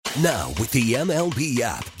Now, with the MLB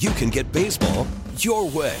app, you can get baseball your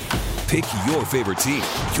way. Pick your favorite team,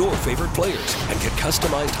 your favorite players, and get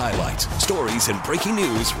customized highlights, stories, and breaking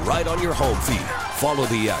news right on your home feed. Follow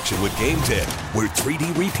the action with Game 10, where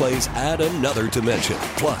 3D replays add another dimension.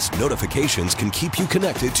 Plus, notifications can keep you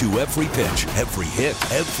connected to every pitch, every hit,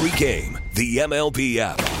 every game. The MLB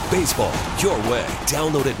app. Baseball your way.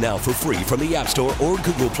 Download it now for free from the App Store or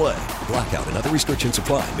Google Play. Blackout and other restrictions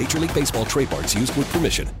apply. Major League Baseball trademarks used with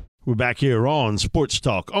permission. We're back here on Sports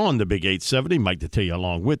Talk on the Big 870. Mike Detillier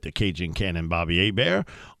along with the Cajun Cannon Bobby Hebert.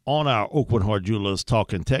 On our Oakwood Hart Jewelers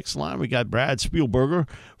Talk and Text line, we got Brad Spielberger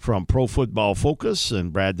from Pro Football Focus,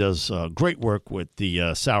 and Brad does great work with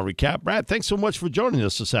the salary cap. Brad, thanks so much for joining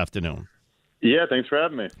us this afternoon. Yeah, thanks for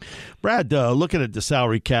having me. Brad, looking at the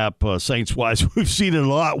salary cap, Saints-wise, we've seen it a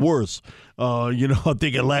lot worse. I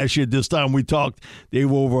think last year, this time we talked, they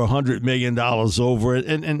were over $100 million over it.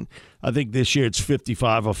 And I think this year it's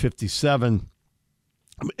 55 or 57.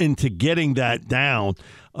 Into getting that down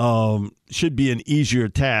should be an easier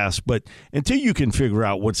task. But until you can figure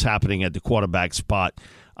out what's happening at the quarterback spot,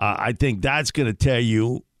 I think that's going to tell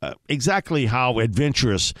you exactly how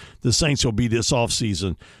adventurous the Saints will be this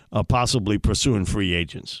offseason, possibly pursuing free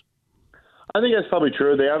agents. I think that's probably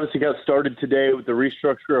true. They obviously got started today with the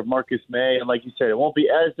restructure of Marcus May, and like you said, it won't be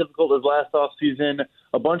as difficult as last offseason.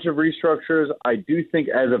 A bunch of restructures. I do think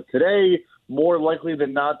as of today, more likely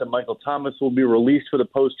than not, that Michael Thomas will be released for the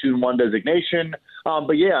post-June 1 designation.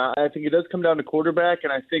 But yeah, I think it does come down to quarterback,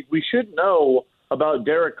 and I think we should know about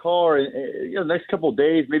Derek Carr in the next couple of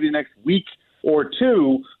days, maybe the next week or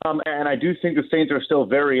two, and I do think the Saints are still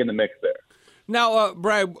very in the mix there. Now,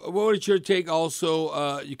 Brad, what would your take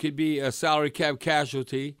also? You could be a salary cap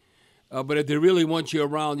casualty, but if they really want you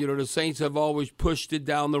around, the Saints have always pushed it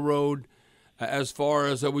down the road as far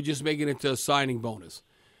as we just make it into a signing bonus.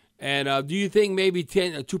 And do you think maybe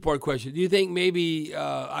a two-part question, do you think maybe,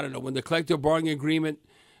 I don't know, when the collective bargaining agreement,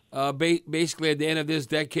 basically at the end of this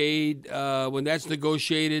decade, when that's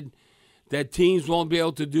negotiated, that teams won't be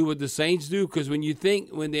able to do what the Saints do? Because when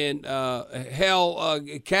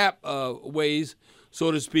cap ways,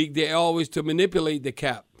 so to speak, they always to manipulate the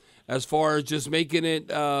cap as far as just making it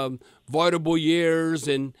voidable years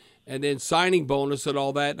and then signing bonus and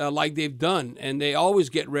all that, like they've done. And they always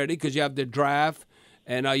get ready because you have the draft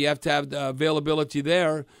and you have to have the availability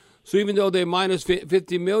there. So even though they're minus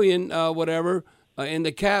 $50 million, whatever, in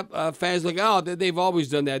the cap, fans like, they've always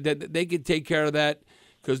done that. They can take care of that,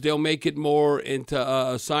 because they'll make it more into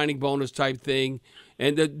a signing bonus type thing.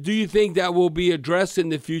 And do you think that will be addressed in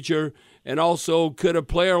the future? And also, could a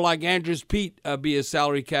player like Andrus Peat be a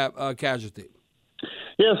salary cap casualty?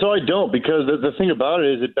 Yeah, so I don't, because the thing about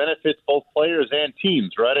it is it benefits both players and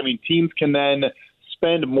teams, right? I mean, teams can then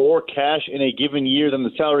spend more cash in a given year than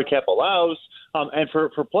the salary cap allows. And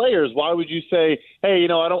for players, why would you say, hey,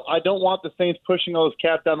 I don't want the Saints pushing all this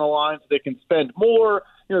cap down the line so they can spend more?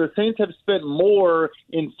 The Saints have spent more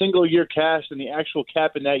in single-year cash than the actual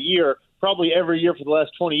cap in that year, probably every year for the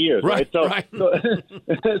last 20 years, right? So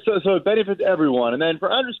it benefits everyone. And then for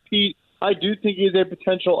Andrus Peat, I do think he's a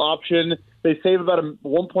potential option. They save about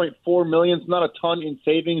 $1.4 million. It's not a ton in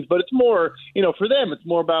savings, but it's more, for them, it's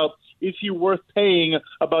more about, is he worth paying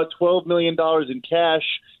about $12 million in cash?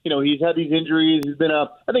 He's had these injuries. He's been I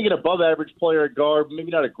think an above-average player at guard, maybe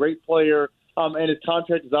not a great player. And his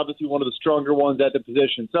contract is obviously one of the stronger ones at the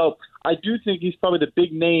position. So I do think he's probably the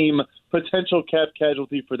big name potential cap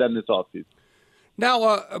casualty for them this offseason.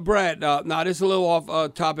 Now, Brad, now this is a little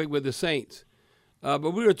off topic with the Saints,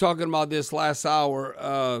 but we were talking about this last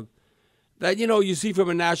hour, that, you see from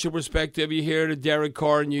a national perspective, you hear the Derek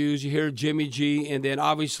Carr news, you hear Jimmy G, and then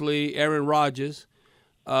obviously Aaron Rodgers.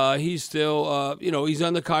 He's still, he's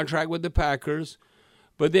under contract with the Packers.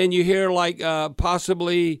 But then you hear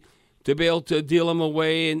possibly to be able to deal him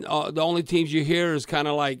away. And the only teams you hear is kind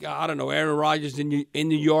of like, I don't know, Aaron Rodgers in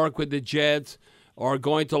New York with the Jets or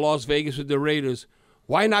going to Las Vegas with the Raiders.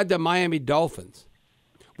 Why not the Miami Dolphins?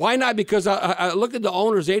 Why not? Because I look at the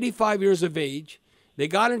owners, 85 years of age. They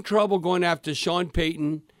got in trouble going after Sean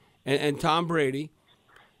Payton and Tom Brady.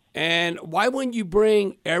 And why wouldn't you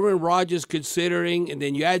bring Aaron Rodgers, considering, and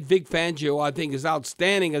then you add Vic Fangio, I think is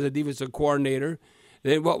outstanding as a defensive coordinator.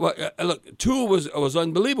 Then look, Tua was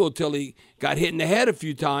unbelievable until he got hit in the head a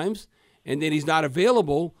few times, and then he's not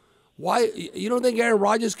available. Why you don't think Aaron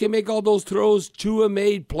Rodgers can make all those throws Tua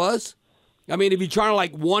made plus? I mean, if you're trying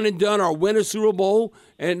to one and done or win a Super Bowl,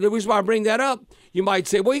 and the reason why I bring that up, you might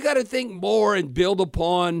say, well, you got to think more and build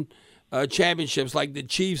upon championships like the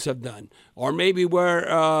Chiefs have done, or maybe where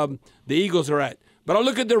the Eagles are at. But I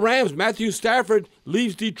look at the Rams. Matthew Stafford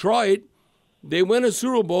leaves Detroit. They win a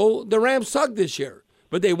Super Bowl. The Rams suck this year.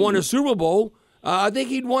 but they won a Super Bowl. I think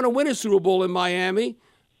he'd want to win a Super Bowl in Miami,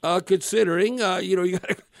 considering, you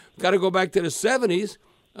got to go back to the 70s,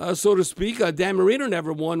 so to speak. Dan Marino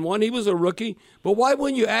never won one. He was a rookie. But why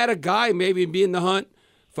wouldn't you add a guy maybe and be in the hunt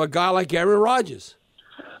for a guy like Aaron Rodgers?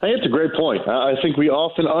 I think it's a great point. I think we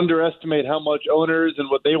often underestimate how much owners and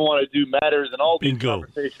what they want to do matters in all these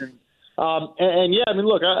conversations. And yeah, I mean,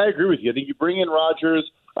 look, I agree with you. I think you bring in Rodgers.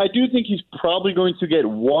 I do think he's probably going to get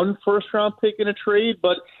one first-round pick in a trade,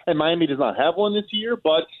 and Miami does not have one this year.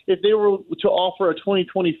 But if they were to offer a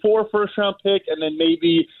 2024 first-round pick and then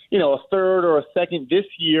maybe, a third or a second this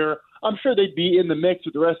year, I'm sure they'd be in the mix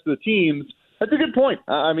with the rest of the teams. That's a good point.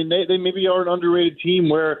 I mean, they maybe are an underrated team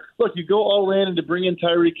where, look, you go all in and to bring in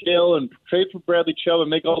Tyreek Hill and trade for Bradley Chubb and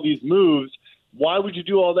make all these moves. Why would you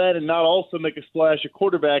do all that and not also make a splash at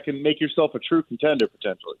quarterback and make yourself a true contender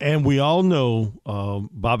potentially? And we all know,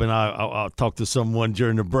 Bob and I'll talk to someone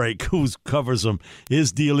during the break who covers them.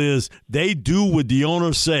 His deal is they do what the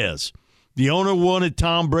owner says. The owner wanted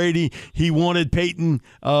Tom Brady. He wanted Peyton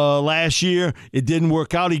last year. It didn't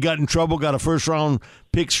work out. He got in trouble, got a first-round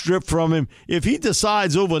pick stripped from him. If he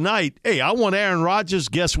decides overnight, hey, I want Aaron Rodgers,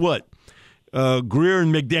 guess what? Greer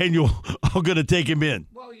and McDaniel are going to take him in.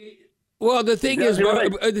 Well, the thing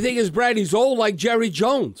is, Brad, he's old like Jerry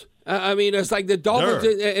Jones. I mean, it's like the Dolphins,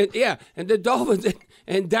 and the Dolphins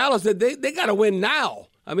and Dallas. They got to win now.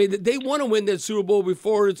 I mean, they want to win that Super Bowl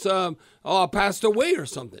before it's passed away or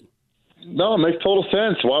something. No, it makes total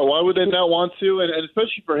sense. Why would they not want to? And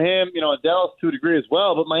especially for him, in Dallas to a degree as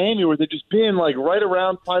well. But Miami, where they've just been like right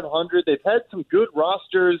around 500, they've had some good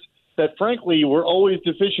rosters that, frankly, were always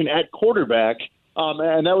deficient at quarterback.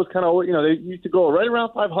 And that was kind of, they used to go right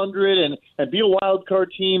around 500 and be a wild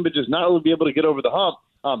card team, but just not really be able to get over the hump.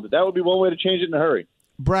 But that would be one way to change it in a hurry.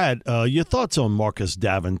 Brad, your thoughts on Marcus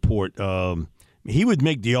Davenport? He would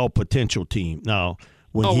make the all-potential team. Now,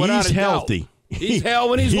 when he's healthy, he's hell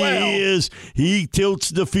when he's well. He tilts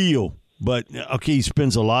the field. But, okay, he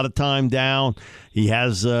spends a lot of time down. He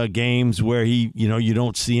has games where you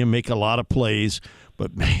don't see him make a lot of plays.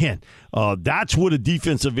 But, man, that's what a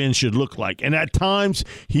defensive end should look like. And at times,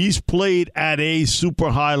 he's played at a super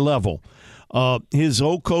high level. His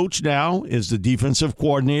old coach now is the defensive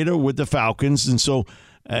coordinator with the Falcons. And so,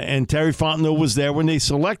 and Terry Fontenot was there when they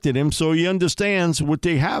selected him. So he understands what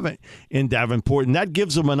they have in Davenport. And that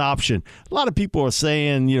gives him an option. A lot of people are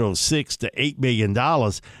saying, $6 to $8 million.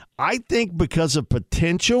 I think because of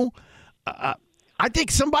potential, I think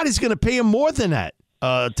somebody's going to pay him more than that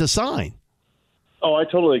to sign. Oh, I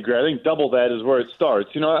totally agree. I think double that is where it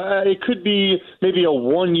starts. It could be maybe a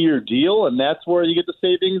one-year deal, and that's where you get the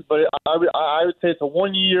savings. But I would say it's a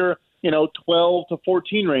 1 year, 12 to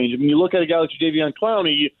 14 range. I mean, you look at a guy like Jadeveon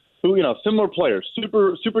Clowney, who, similar players,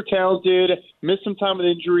 super talented, missed some time with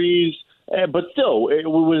injuries, but still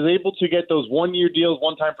was able to get those 1 year deals,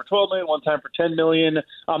 one time for $12 million, one time for $10 million.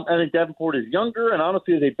 I think Davenport is younger and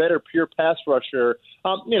honestly is a better pure pass rusher.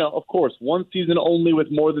 Of course, one season only with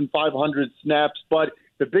more than 500 snaps, but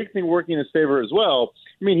the big thing working in his favor as well.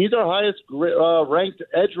 I mean, he's our highest ranked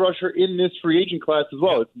edge rusher in this free agent class as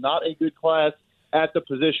well. It's not a good class at the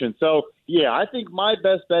position. So, yeah, I think my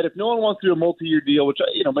best bet, if no one wants to do a multi-year deal, which,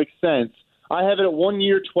 makes sense, I have it at 1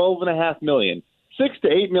 year, $12.5 million. $6 to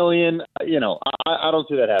 $8 million, I don't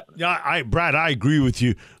see that happening. Yeah, Brad, I agree with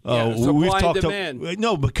you. Supply and demand.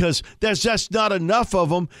 No, because there's just not enough of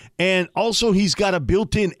them, and also he's got a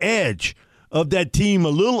built-in edge of that team a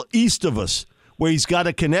little east of us, where he's got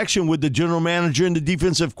a connection with the general manager and the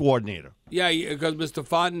defensive coordinator. Yeah, because Mr.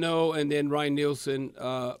 Fontenot and then Ryan Nielsen.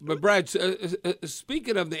 But Brad,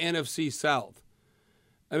 speaking of the NFC South.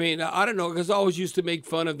 I mean, I don't know, because I always used to make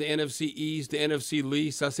fun of the NFC East, the NFC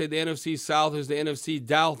least. I say the NFC South is the NFC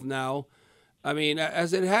South now. I mean,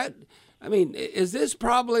 is this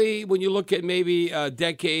probably, when you look at maybe a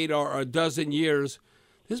decade or a dozen years,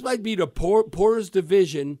 this might be the poorest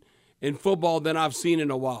division in football than I've seen in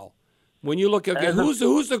a while. When you look at who's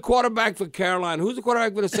the quarterback for Carolina, who's the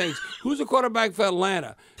quarterback for the Saints, who's the quarterback for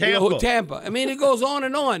Atlanta, Tampa. I mean, it goes on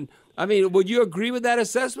and on. I mean, would you agree with that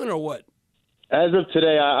assessment or what? As of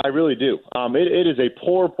today, I really do. It is a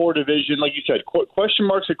poor division. Like you said, question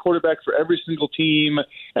marks at quarterback for every single team.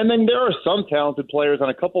 And then there are some talented players on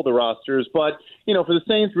a couple of the rosters. But, for the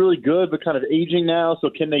Saints, really good, but kind of aging now. So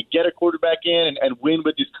can they get a quarterback in and win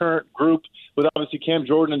with this current group with obviously Cam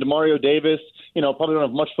Jordan and Demario Davis? Probably don't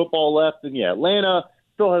have much football left. And, yeah, Atlanta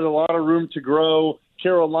still has a lot of room to grow.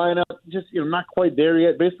 Carolina, just not quite there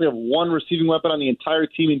yet. Basically have one receiving weapon on the entire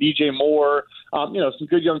team in DJ Moore. Some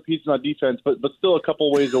good young pieces on defense, but still a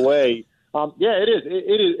couple ways away. Yeah, it is.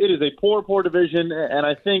 It is a poor division, and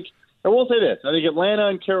I think I will say this. I think Atlanta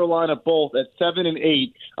and Carolina both at 7 and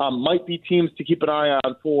 8 might be teams to keep an eye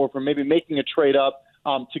on for maybe making a trade up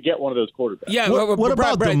to get one of those quarterbacks. Yeah. What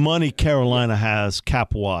about the money Carolina has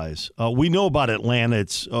cap-wise? We know about Atlanta.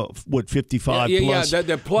 It's, 55 plus? Yeah,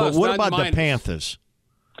 they're plus. But what about minus. the Panthers?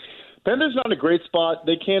 Panthers not in a great spot.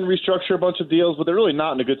 They can restructure a bunch of deals, but they're really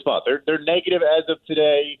not in a good spot. They're negative as of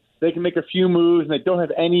today. They can make a few moves, and they don't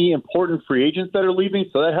have any important free agents that are leaving,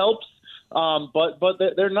 so that helps. But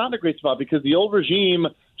they're not in a great spot because the old regime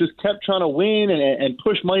just kept trying to win and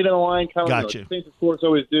push money down the line, kind of like the Saints, of course,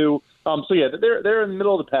 always do. So yeah, they're in the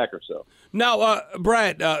middle of the pack or so. Now,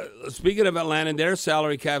 Brad, speaking of Atlanta, their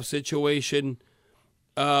salary cap situation,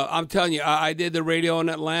 I'm telling you, I did the radio in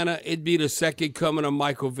Atlanta. It'd be the second coming of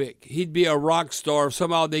Michael Vick. He'd be a rock star if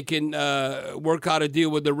somehow they can work out a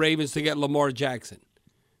deal with the Ravens to get Lamar Jackson.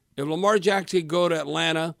 If Lamar Jackson could go to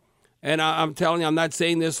Atlanta, and I'm telling you, I'm not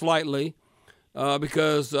saying this lightly,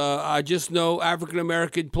 because I just know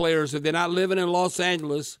African-American players, if they're not living in Los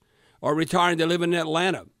Angeles or retiring, they're living in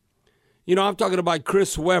Atlanta. You know, I'm talking about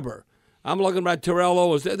Chris Webber. I'm talking about Terrell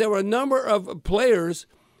Owens. There were a number of players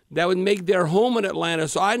that would make their home in Atlanta.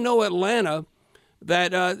 So I know Atlanta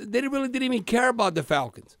that they really didn't even care about the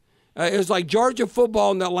Falcons. It was like Georgia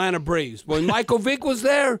football and the Atlanta Braves. When Michael Vick was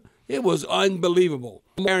there, it was unbelievable.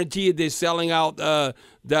 I guarantee you they're selling out the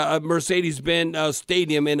Mercedes-Benz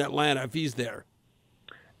Stadium in Atlanta if he's there.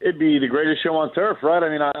 It'd be the greatest show on turf, right? I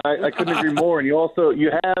mean, I couldn't agree more. And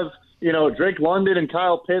you have, Drake London and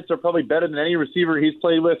Kyle Pitts are probably better than any receiver he's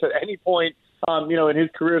played with at any point, in his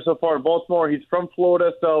career so far in Baltimore. He's from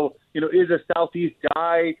Florida, so, is a Southeast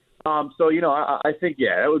guy. I think,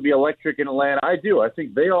 that would be electric in Atlanta. I do. I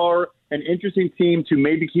think they are an interesting team to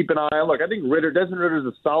maybe keep an eye on. Look, I think Desmond Ritter's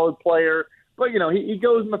a solid player, but, he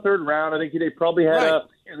goes in the third round. I think they probably had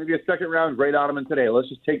maybe a second round grade on him and said, hey, let's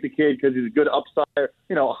just take the kid because he's a good upside,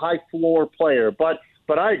 high floor player. But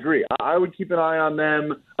I agree. I would keep an eye on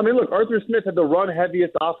them. I mean, look, Arthur Smith had the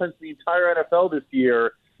run-heaviest offense in the entire NFL this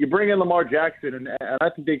year. You bring in Lamar Jackson, and I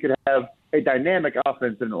think they could have a dynamic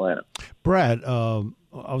offense in Atlanta. Brad, I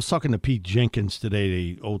was talking to Pete Jenkins today,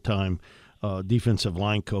 the old-time defensive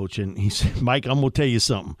line coach, and he said, Mike, I'm going to tell you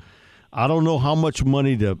something. I don't know how much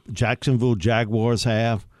money the Jacksonville Jaguars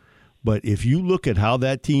have, but if you look at how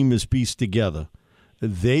that team is pieced together,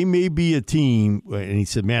 they may be a team, and he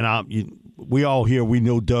said, man, we all here, we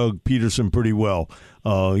know Doug Peterson pretty well.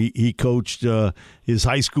 He coached his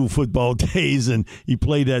high school football days, and he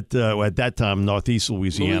played at that time, Northeast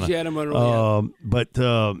Louisiana. Monroe, But,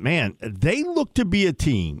 man, they look to be a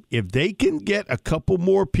team. If they can get a couple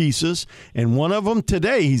more pieces, and one of them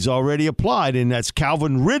today he's already applied, and that's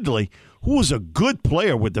Calvin Ridley, who was a good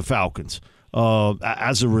player with the Falcons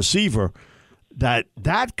as a receiver.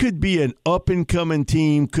 That could be an up-and-coming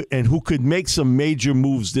team and who could make some major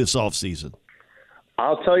moves this offseason.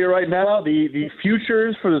 I'll tell you right now, the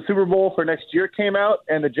futures for the Super Bowl for next year came out,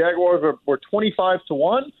 and the Jaguars were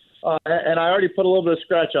 25-1, and I already put a little bit of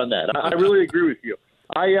scratch on that. I really agree with you.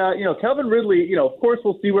 Calvin Ridley, of course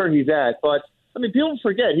we'll see where he's at, but I mean, people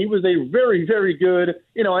forget he was a very, very good.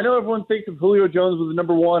 I know everyone thinks of Julio Jones was the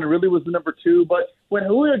number one and Ridley was the number two, but when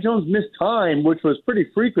Julio Jones missed time, which was pretty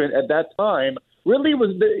frequent at that time, Ridley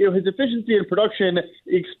was his efficiency and production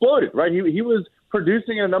exploded. Right, he was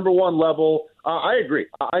producing at a number one level. I agree.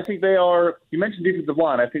 I think they are. You mentioned defensive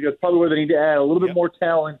line. I think that's probably where they need to add a little bit more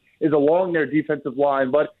talent is along their defensive line,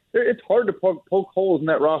 but it's hard to poke holes in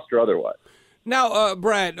that roster otherwise. Now,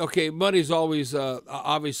 Brad, okay, money's always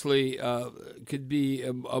obviously could be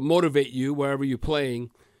motivate you wherever you're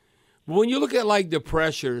playing. But when you look at like the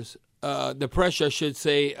pressure, I should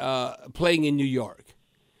say, playing in New York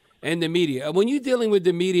and the media. When you're dealing with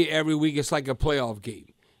the media every week, it's like a playoff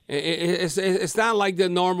game. It's not like the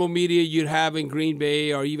normal media you'd have in Green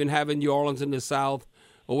Bay or even have in New Orleans in the South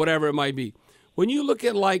or whatever it might be. When you look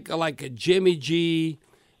at like a Jimmy G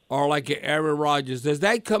or like a Aaron Rodgers, does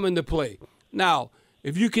that come into play? Now,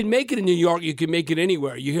 if you can make it in New York, you can make it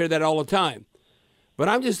anywhere. You hear that all the time. But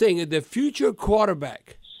I'm just saying that the future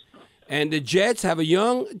quarterback, and the Jets have a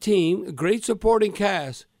young team, a great supporting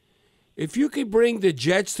cast. If you could bring the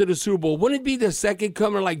Jets to the Super Bowl, wouldn't it be the second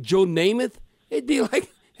coming like Joe Namath? It'd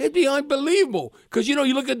be unbelievable. Because, you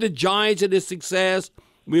look at the Giants and their success.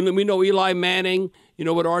 We know Eli Manning,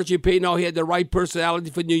 with Archie Payton, he had the right personality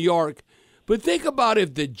for New York. But think about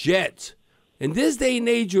if the Jets, in this day and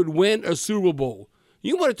age, would win a Super Bowl.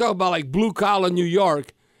 You want to talk about like blue-collar New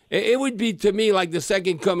York, it would be, to me, like the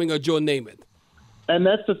second coming of Joe Namath. And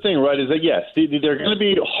that's the thing, right, is that, yes, they're going to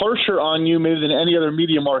be harsher on you maybe than any other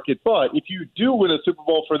media market. But if you do win a Super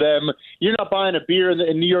Bowl for them, you're not buying a beer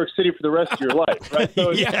in New York City for the rest of your life, right?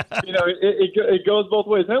 So, yeah. it goes both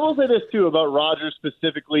ways. And I will say this, too, about Rodgers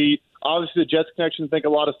specifically. Obviously, the Jets connections make a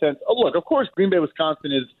lot of sense. Oh, look, of course, Green Bay,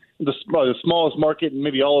 Wisconsin is the smallest market in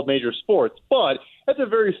maybe all of major sports. But that's a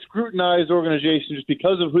very scrutinized organization just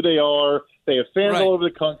because of who they are. They have fans all over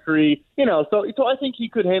the country, so I think he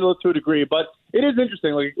could handle it to a degree. But it is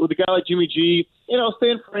interesting, like with a guy like Jimmy G,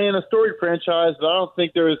 San Fran, a storied franchise, but I don't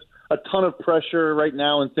think there's a ton of pressure right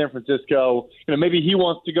now in San Francisco. Maybe he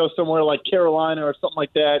wants to go somewhere like Carolina or something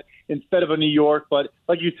like that instead of a New York. But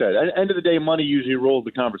like you said, at the end of the day, money usually rules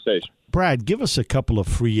the conversation. Brad, give us a couple of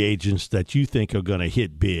free agents that you think are going to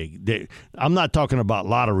hit big. I'm not talking about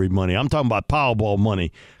lottery money. I'm talking about Powerball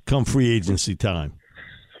money come free agency time.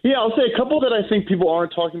 Yeah, I'll say a couple that I think people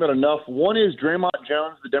aren't talking about enough. One is Draymond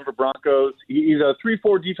Jones, the Denver Broncos. He's a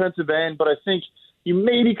 3-4 defensive end, but I think you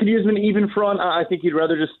maybe could use him in an even front. I think he'd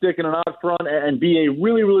rather just stick in an odd front and be a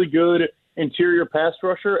really, really good interior pass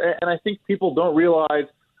rusher. And I think people don't realize,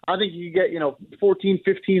 I think you get, $14,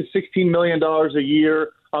 $15, $16 million a year.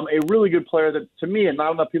 A really good player that, to me, and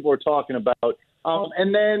not enough people are talking about.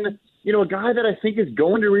 And then, a guy that I think is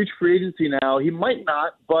going to reach free agency now. He might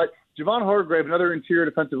not, but Javon Hargrave, another interior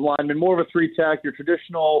defensive lineman, more of a three-tech, your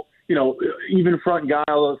traditional, even front guy.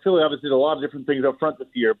 Although Philly obviously did a lot of different things up front this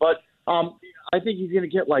year. But I think he's going to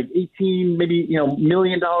get like $18, maybe $1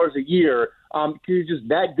 million a year because he's just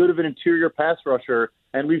that good of an interior pass rusher.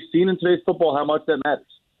 And we've seen in today's football how much that matters.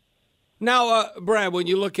 Now, Brad, when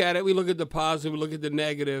you look at it, we look at the positive, we look at the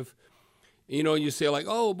negative. You say like,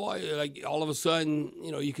 oh boy, like all of a sudden,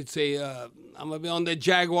 you could say I'm gonna be on the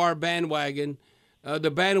Jaguar bandwagon.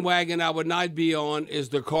 The bandwagon I would not be on is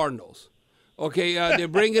the Cardinals. Okay, they're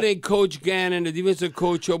bringing in Coach Gannon, the defensive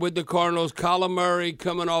coach with the Cardinals. Kyler Murray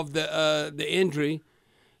coming off the injury.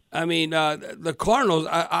 I mean, the Cardinals,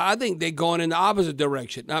 I think they're going in the opposite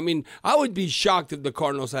direction. I mean, I would be shocked if the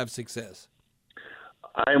Cardinals have success.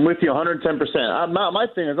 I'm with you 110%. My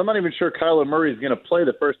thing is I'm not even sure Kyler Murray is going to play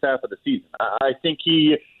the first half of the season. I think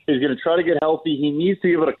he is going to try to get healthy. He needs to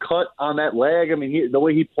be able to cut on that leg. I mean, the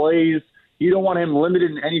way he plays, you don't want him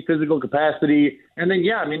limited in any physical capacity. And then,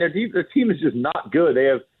 their team is just not good. They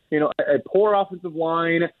have, a poor offensive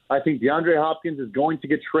line. I think DeAndre Hopkins is going to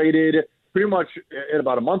get traded pretty much in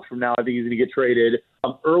about a month from now. I think he's going to get traded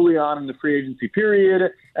early on in the free agency period.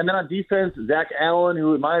 And then on defense, Zach Allen,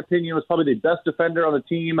 who in my opinion was probably the best defender on the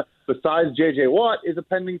team besides J.J. Watt, is a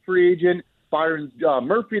pending free agent. Byron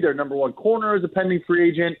Murphy, their number one corner, is a pending free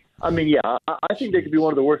agent. I mean, I think they could be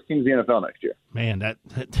one of the worst teams in the NFL next year. Man,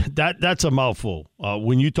 that's a mouthful.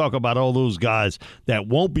 When you talk about all those guys that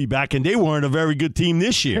won't be back, and they weren't a very good team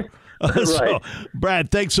this year. Right. So, Brad,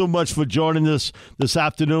 thanks so much for joining us this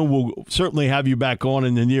afternoon. We'll certainly have you back on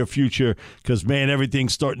in the near future because, man,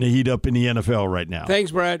 everything's starting to heat up in the NFL right now. Thanks,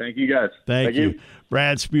 Brad. Thank you, guys. Thank you.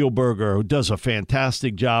 Brad Spielberger, who does a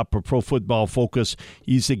fantastic job for Pro Football Focus.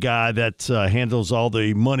 He's the guy that handles all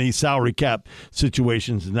the money, salary cap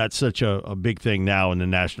situations, and that's such a big thing now in the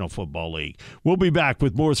National Football League. We'll be back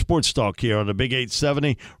with more sports talk here on the Big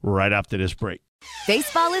 870 right after this break.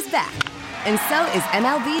 Baseball is back, and so is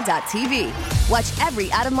MLB.tv. Watch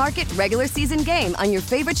every out-of-market, regular season game on your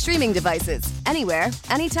favorite streaming devices, anywhere,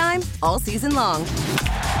 anytime, all season long.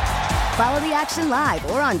 Follow the action live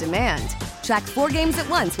or on demand. Track 4 games at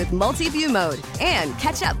once with multi-view mode and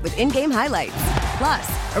catch up with in-game highlights.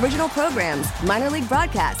 Plus, original programs, minor league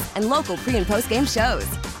broadcasts, and local pre- and post-game shows.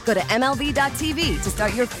 Go to MLB.tv to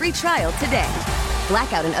start your free trial today.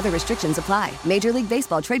 Blackout and other restrictions apply. Major League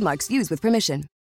Baseball trademarks used with permission.